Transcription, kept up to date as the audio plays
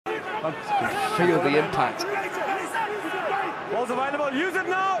Feel the impact. Ball's available, use it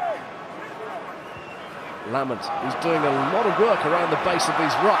now! Lamont, who's doing a lot of work around the base of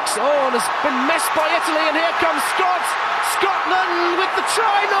these rocks. Oh, and has been missed by Italy, and here comes Scott! Scotland with the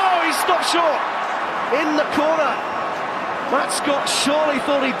try! No, he stopped short in the corner. Matt Scott surely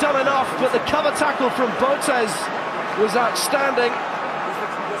thought he'd done enough, but the cover tackle from Botes was outstanding.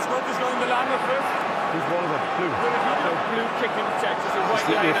 Scott is going to land first. Who's one of them? Blue kicking the check.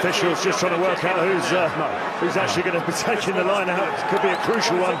 The official's just trying to work out who's actually going to be taking the line out. It could be a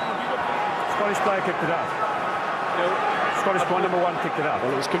crucial one. Scottish player kicked it out. Scottish player number 1 kicked it out.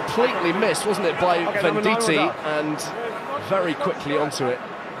 Well, it was completely missed, wasn't it, by Venditti, and very quickly onto it.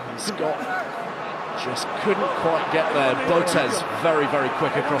 And Scott just couldn't quite get there. Botes very, very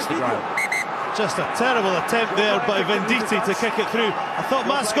quick across the ground. Just a terrible attempt there by Venditti to kick it through. I thought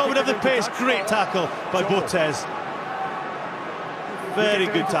Matt Scott would have the pace. Great tackle by Botes. Very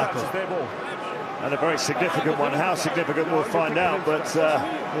good tackle. And a very significant one. How significant we'll find out, but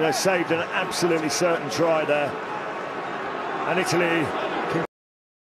saved an absolutely certain try there. And Italy